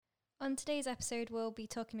On today's episode, we'll be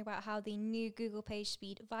talking about how the new Google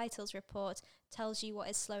PageSpeed Vitals report tells you what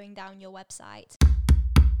is slowing down your website.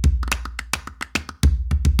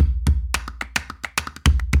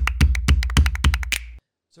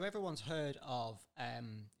 So everyone's heard of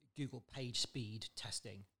Google PageSpeed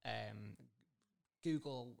testing.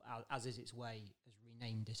 Google, as is its way, has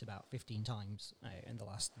renamed it about 15 times in the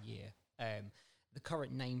last year. The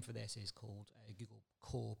current name for this is called Google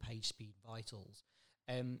Core PageSpeed Vitals.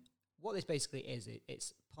 What this basically is,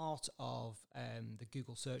 it's part of the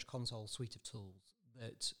Google Search Console suite of tools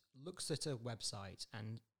that looks at a website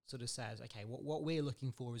and sort of says, okay, what we're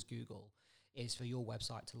looking for as Google is for your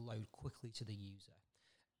website to load quickly to the user.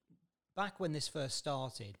 Back when this first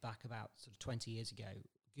started, back about sort of 20 years ago,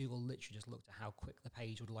 Google literally just looked at how quick the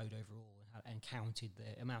page would load overall and counted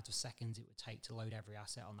the amount of seconds it would take to load every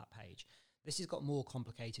asset on that page. This has got more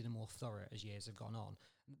complicated and more thorough as years have gone on.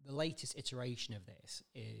 The latest iteration of this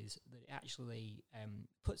is that it actually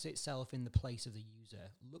puts itself in the place of the user,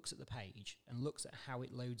 looks at the page and looks at how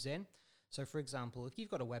it loads in. So, for example, if you've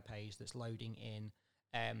got a web page that's loading in,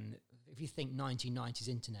 if you think 1990s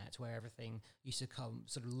internet, where everything used to come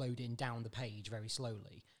sort of load in down the page very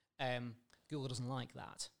slowly, Google doesn't like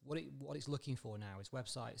that. What it's looking for now is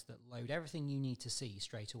websites that load everything you need to see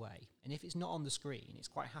straight away. And if it's not on the screen, it's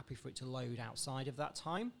quite happy for it to load outside of that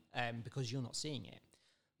time because you're not seeing it.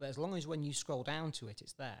 But as long as when you scroll down to it,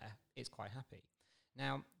 it's there, it's quite happy.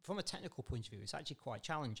 Now, from a technical point of view, it's actually quite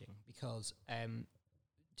challenging because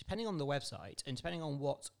depending on the website and depending on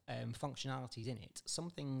what functionality is in it, some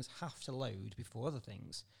things have to load before other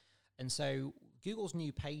things. And so Google's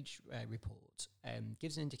new page report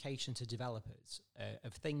gives an indication to developers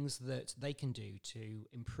of things that they can do to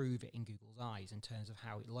improve it in Google's eyes in terms of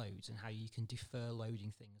how it loads and how you can defer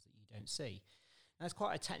loading things that you don't see. Now, it's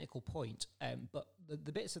quite a technical point, but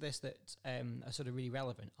the bits of this that are sort of really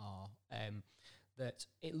relevant are that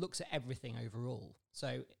it looks at everything overall.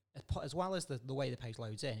 So as well as the way the page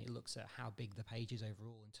loads in, it looks at how big the page is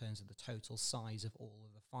overall in terms of the total size of all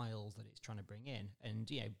of the files that it's trying to bring in. And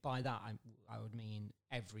by that, I would mean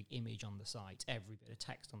every image on the site, every bit of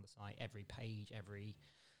text on the site, every page, every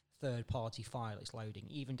third-party file it's loading,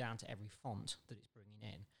 even down to every font that it's bringing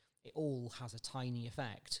in. It all has a tiny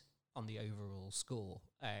effect on the overall score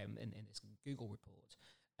in this Google report.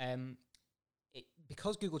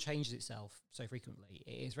 Because Google changes itself so frequently,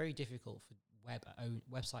 it is very difficult for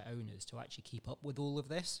website owners to actually keep up with all of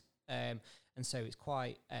this, and so it's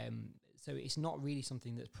quite so it's not really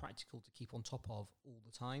something that's practical to keep on top of all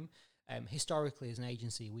the time. Historically, as an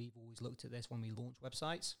agency, we've always looked at this when we launch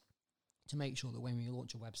websites to make sure that when we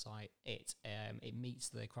launch a website, it meets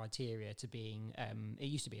the criteria to being it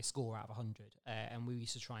used to be a score out of 100, and we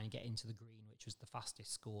used to try and get into the green, which was the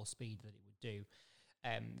fastest score speed that it would do.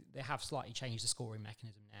 They have slightly changed the scoring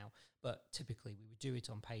mechanism now, but typically we would do it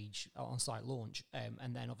on site launch,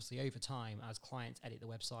 and then obviously over time, as clients edit the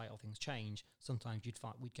website or things change, sometimes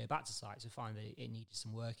we'd go back to site to find that it needed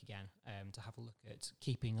some work again to have a look at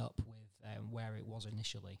keeping up with where it was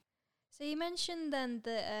initially. So you mentioned then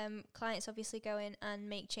that clients obviously go in and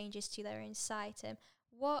make changes to their own site.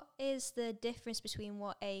 What is the difference between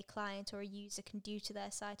what a client or a user can do to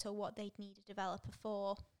their site or what they'd need a developer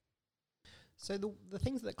for? So the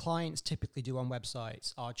things that clients typically do on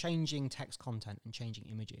websites are changing text content and changing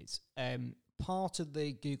images. Part of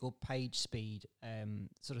the Google PageSpeed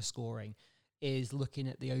sort of scoring is looking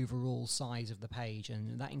at the overall size of the page,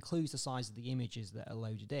 and that includes the size of the images that are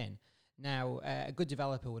loaded in. Now, a good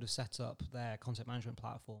developer would have set up their content management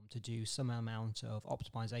platform to do some amount of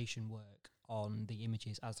optimization work on the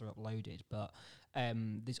images as they're uploaded, but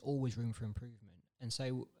there's always room for improvement. And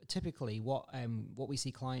so typically what we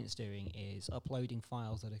see clients doing is uploading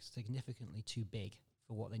files that are significantly too big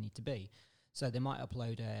for what they need to be. So they might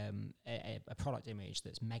upload a product image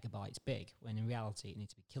that's megabytes big, when in reality it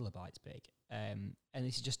needs to be kilobytes big. And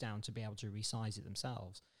this is just down to be able to resize it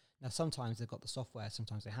themselves. Now, sometimes they've got the software,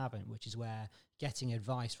 sometimes they haven't, which is where getting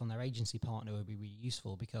advice from their agency partner would be really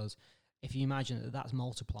useful, because if you imagine that that's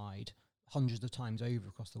multiplied hundreds of times over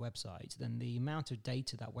across the website, then the amount of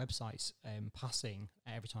data that website's passing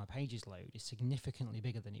every time a page is loaded is significantly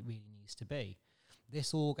bigger than it really needs to be.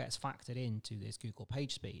 This all gets factored into this Google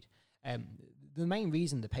PageSpeed. The main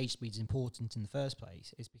reason that PageSpeed is important in the first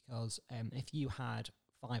place is because if you had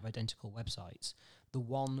 5 identical websites, the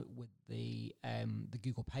one with the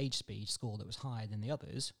Google PageSpeed score that was higher than the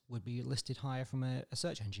others would be listed higher from a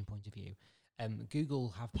search engine point of view.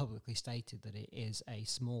 Google have publicly stated that it is a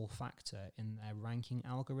small factor in their ranking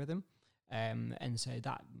algorithm, and so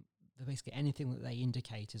that basically anything that they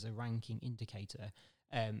indicate as a ranking indicator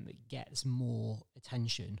gets more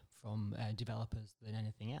attention from developers than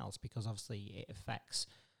anything else, because obviously it affects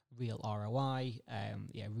real ROI,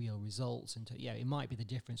 real results, and it might be the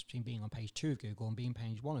difference between being on page 2 of Google and being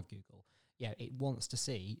page 1 of Google. It wants to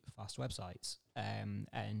see fast websites,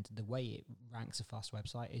 and the way it ranks a fast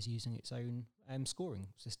website is using its own scoring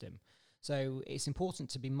system. So it's important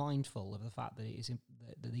to be mindful of the fact that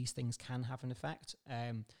that these things can have an effect.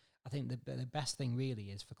 I think the best thing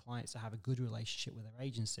really is for clients to have a good relationship with their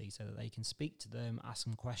agency, so that they can speak to them, ask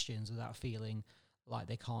them questions without feeling like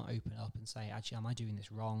they can't open up and say, actually, am I doing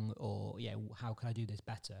this wrong? Or, how can I do this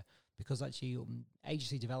better? Because actually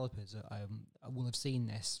agency developers will have seen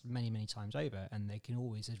this many, many times over, and they can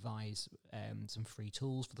always advise some free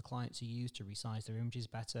tools for the clients to use to resize their images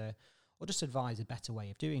better, or just advise a better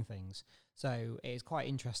way of doing things. So it's quite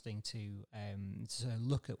interesting to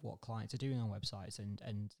look at what clients are doing on websites and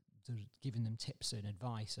sort of giving them tips and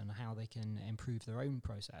advice on how they can improve their own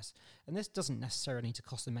process. And this doesn't necessarily need to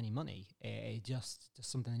cost them any money. It's just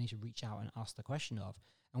something they need to reach out and ask the question of.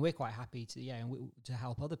 And we're quite happy to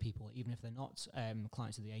help other people, even if they're not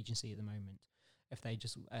clients of the agency at the moment. If they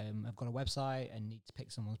just have got a website and need to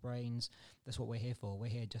pick someone's brains, that's what we're here for. We're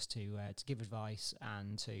here just to give advice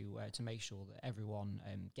and to make sure that everyone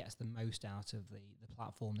gets the most out of the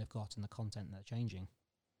platform they've got and the content they're changing.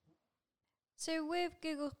 So with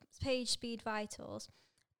Google Page Speed Vitals,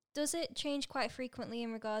 does it change quite frequently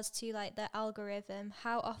in regards to like the algorithm?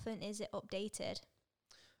 How often is it updated?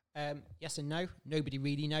 Yes and no. Nobody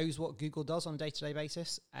really knows what Google does on a day-to-day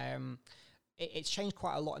basis. It's changed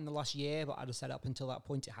quite a lot in the last year, but I'd have said up until that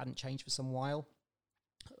point it hadn't changed for some while.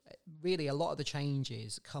 Really, a lot of the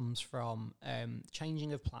changes comes from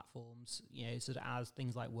changing of platforms. Sort of as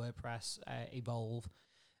things like WordPress evolve,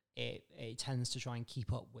 it tends to try and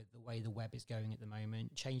keep up with the way the web is going at the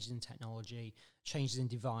moment. Changes in technology, changes in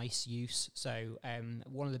device use. So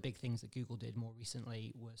one of the big things that Google did more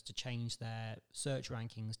recently was to change their search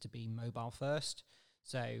rankings to be mobile first.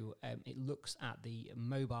 So it looks at the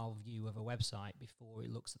mobile view of a website before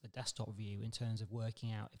it looks at the desktop view in terms of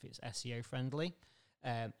working out if it's SEO friendly.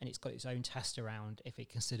 And it's got its own test around if it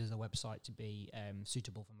considers a website to be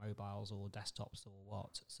suitable for mobiles or desktops or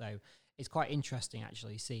what. So it's quite interesting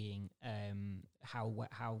actually seeing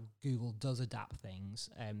how Google does adapt things.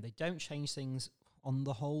 They don't change things on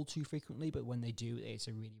the whole too frequently, but when they do, it's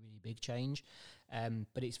a really, really big change.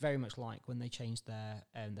 But it's very much like when they changed their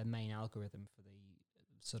main algorithm for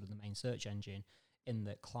the main search engine, in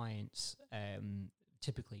that clients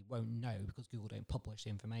typically won't know because Google don't publish the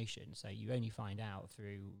information. So you only find out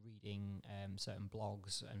through reading certain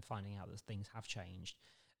blogs and finding out that things have changed.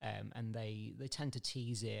 And they tend to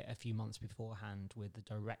tease it a few months beforehand with the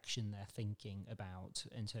direction they're thinking about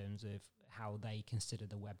in terms of how they consider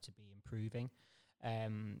the web to be improving.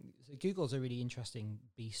 So Google's a really interesting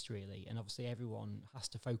beast, really, and obviously everyone has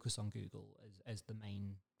to focus on Google as the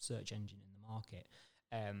main search engine in the market.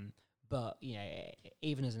 But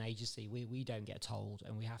even as an agency, we don't get told,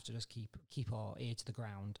 and we have to just keep our ear to the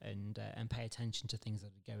ground and pay attention to things that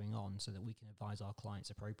are going on so that we can advise our clients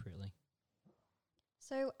appropriately.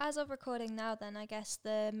 So as of recording now then, I guess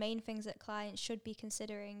the main things that clients should be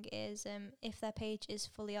considering is if their page is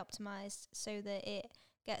fully optimized so that it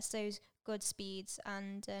gets those good speeds,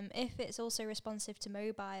 and if it's also responsive to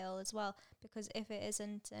mobile as well, because if it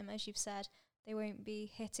isn't, as you've said, they won't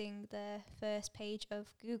be hitting the first page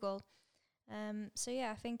of Google.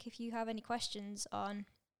 I think if you have any questions on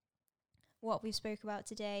what we've spoke about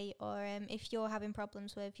today, or if you're having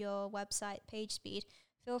problems with your website page speed,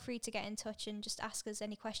 feel free to get in touch and just ask us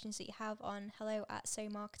any questions that you have on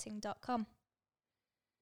hello@somarketing.com.